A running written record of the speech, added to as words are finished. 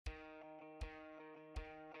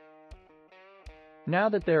Now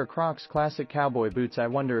that there are Crocs classic cowboy boots, I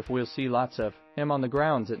wonder if we'll see lots of them on the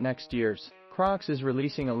grounds at next year's. Crocs is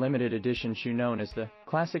releasing a limited edition shoe known as the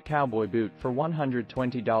Classic Cowboy Boot for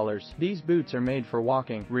 $120. These boots are made for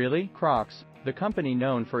walking. Really? Crocs, the company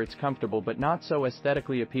known for its comfortable but not so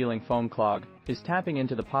aesthetically appealing foam clog, is tapping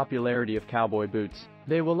into the popularity of cowboy boots.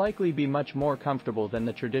 They will likely be much more comfortable than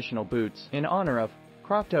the traditional boots. In honor of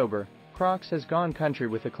Croctober, Crocs has gone country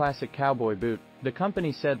with the classic cowboy boot. The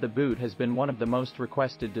company said the boot has been one of the most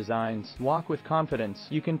requested designs. Walk with confidence.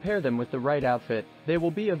 You can pair them with the right outfit. They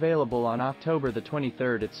will be available on October the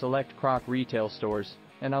 23rd at select Croc retail stores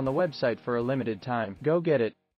and on the website for a limited time. Go get it.